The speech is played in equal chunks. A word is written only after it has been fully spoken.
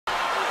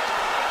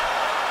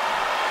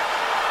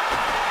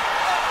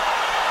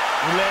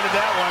He landed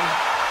that one.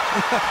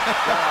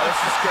 Wow, this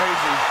is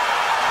crazy.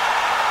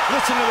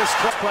 Listen to this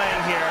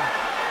playing here.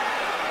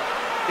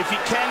 If he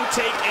can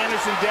take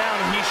Anderson down,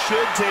 he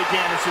should take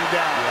Anderson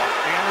down.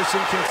 Yeah.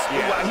 Anderson can.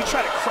 Yeah. Wow, he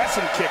tried a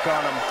crescent kick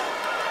on him.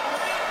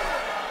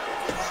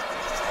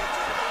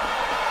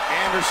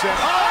 Anderson.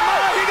 Oh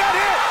my, he got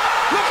hit!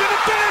 Look at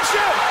the finish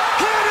it!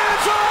 It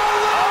is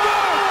all over!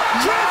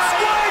 Chris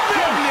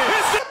Weidman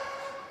is the...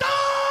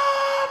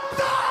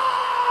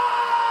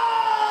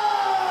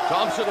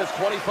 Thompson is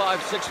 25,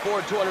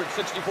 6'4",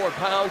 264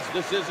 pounds.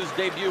 This is his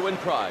debut in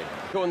Pride.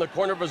 Go in the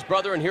corner of his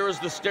brother, and here is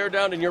the stare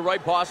down. And you're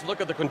right, boss. Look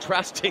at the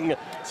contrasting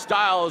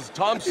styles.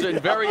 Thompson,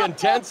 very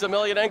intense.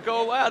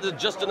 Emelianenko,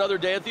 just another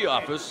day at the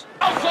office.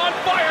 House on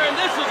fire, and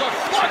this is a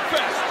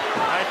slugfest.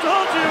 I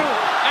told you.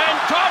 And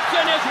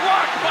Thompson is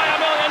rocked by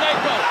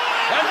Emelianenko.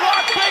 And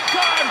rocked big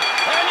time.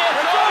 And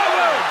it's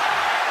over.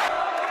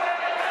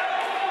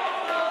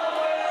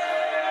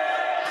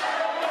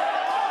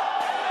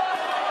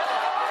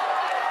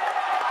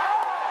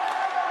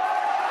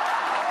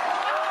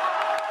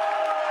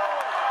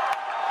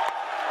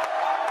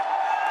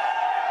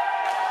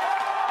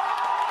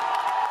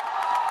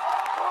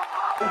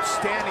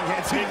 Outstanding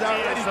hands. He's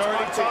already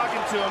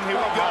talking to him. Here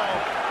we go.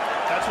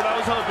 That's what I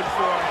was hoping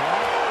for.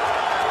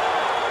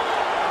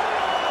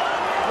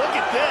 Look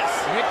at this.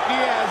 Nick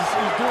Diaz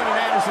is doing an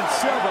Anderson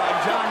Silva, and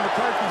John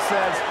McCarthy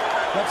says,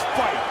 let's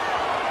fight.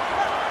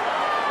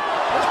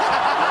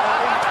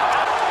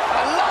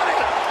 I love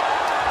it.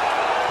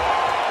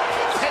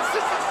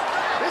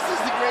 This is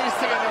the greatest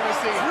thing I've ever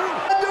seen.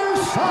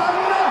 Anderson,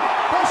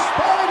 the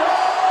Spider.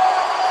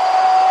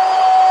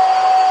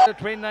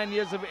 29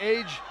 years of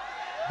age.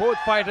 Both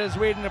fighters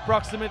weighed in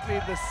approximately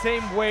the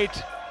same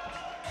weight,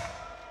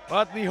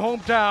 but the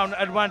hometown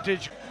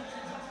advantage.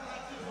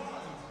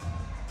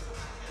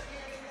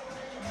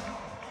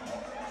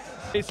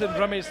 Jason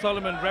Ramesh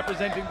Solomon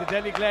representing the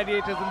Delhi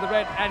Gladiators in the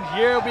red, and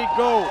here we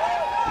go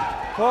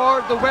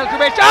for the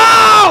welterweight.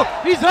 Oh!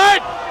 He's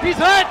hurt! He's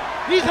hurt!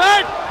 He's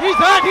hurt! He's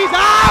hurt! He's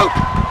out!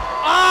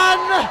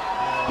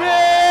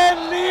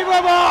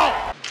 Unbelievable!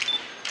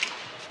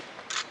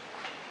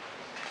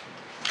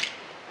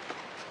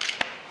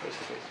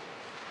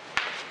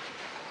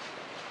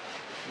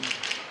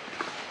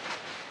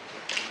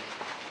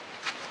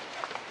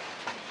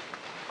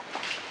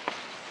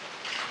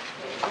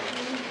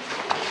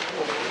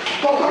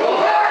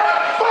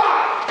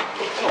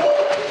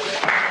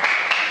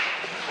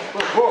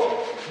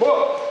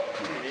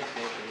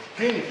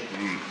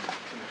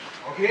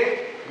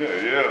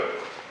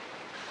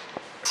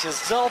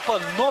 С залпа,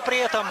 но при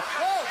этом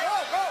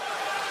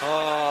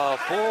по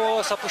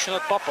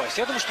опущенной попасть.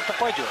 Я думаю, что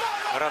попадет.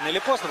 Рано или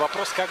поздно.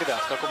 Вопрос, когда.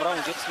 В каком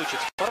раунде это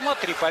случится. Формат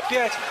 3 по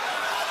 5.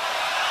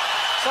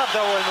 Саб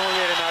довольно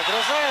уверенно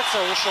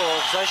огрызается. Ушел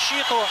в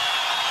защиту.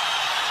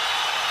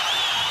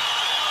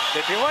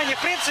 Добивание. В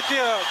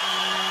принципе,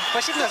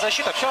 пассивная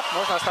защита. Все,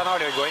 можно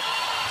останавливать бой.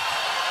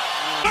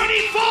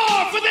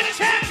 34 for the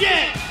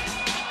champion!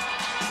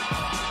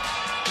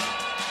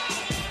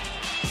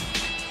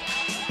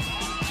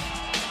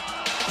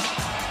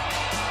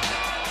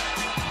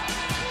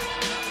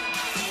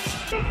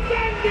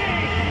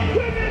 Defending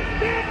women's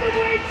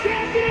bantamweight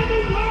champion of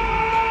the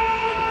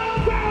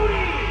world,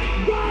 Rowdy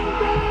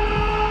Ronda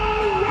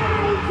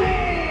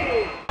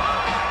Rousey!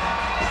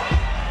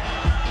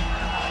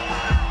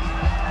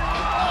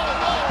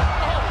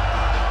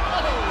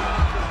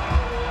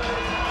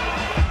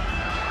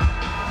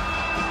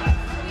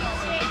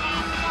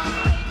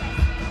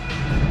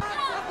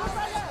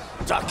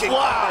 Ducking.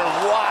 Wow.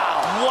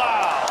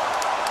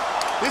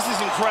 This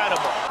is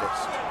incredible.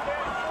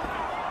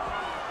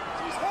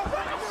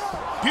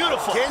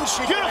 Beautiful.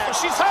 Beautiful.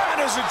 She's hurt.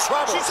 Anna's in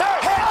trouble. She's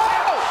hurt.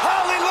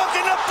 Holly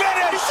looking to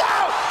finish. He's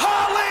out.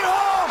 Holly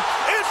Holm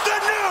is the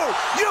new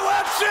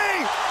UFC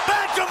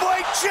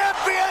bantamweight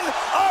champion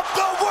of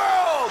the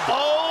world.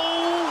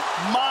 Oh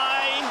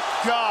my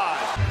God.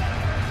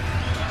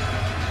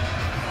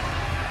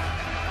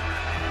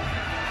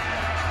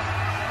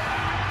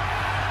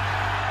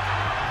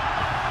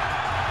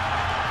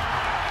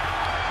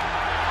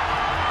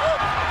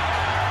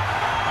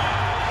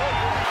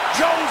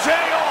 Jose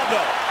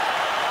Aldo.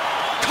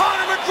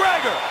 Conor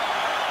McGregor.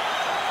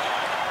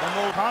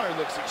 And Conor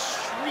looks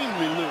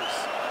extremely loose,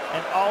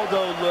 and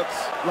Aldo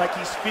looks like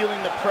he's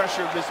feeling the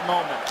pressure of this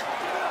moment.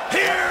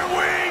 Here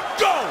we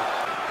go.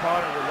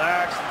 Conor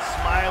relaxed and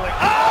smiling.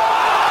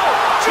 Oh!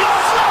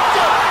 Just like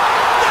it.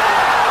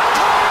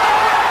 Conor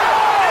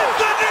is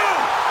the new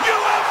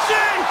UFC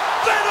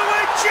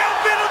featherweight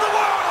champion of the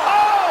world.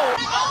 Oh!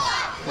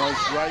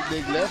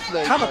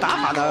 他的打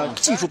法呢，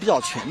技术比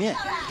较全面，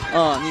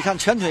你看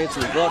拳腿、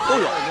组合都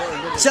有。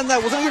现在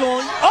武僧一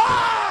龙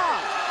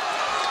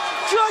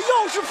这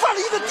又是犯了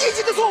一个低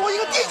级的错误，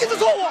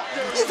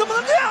你怎么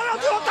能这样让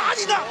对方打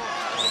你呢？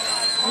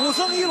武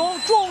僧一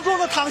龙重重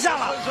的躺下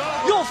了，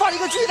又犯了一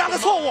个巨大的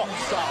错误。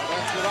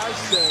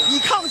你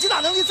抗击打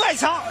能力再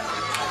强，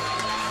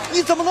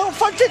你怎么能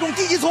犯这种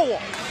低级错误？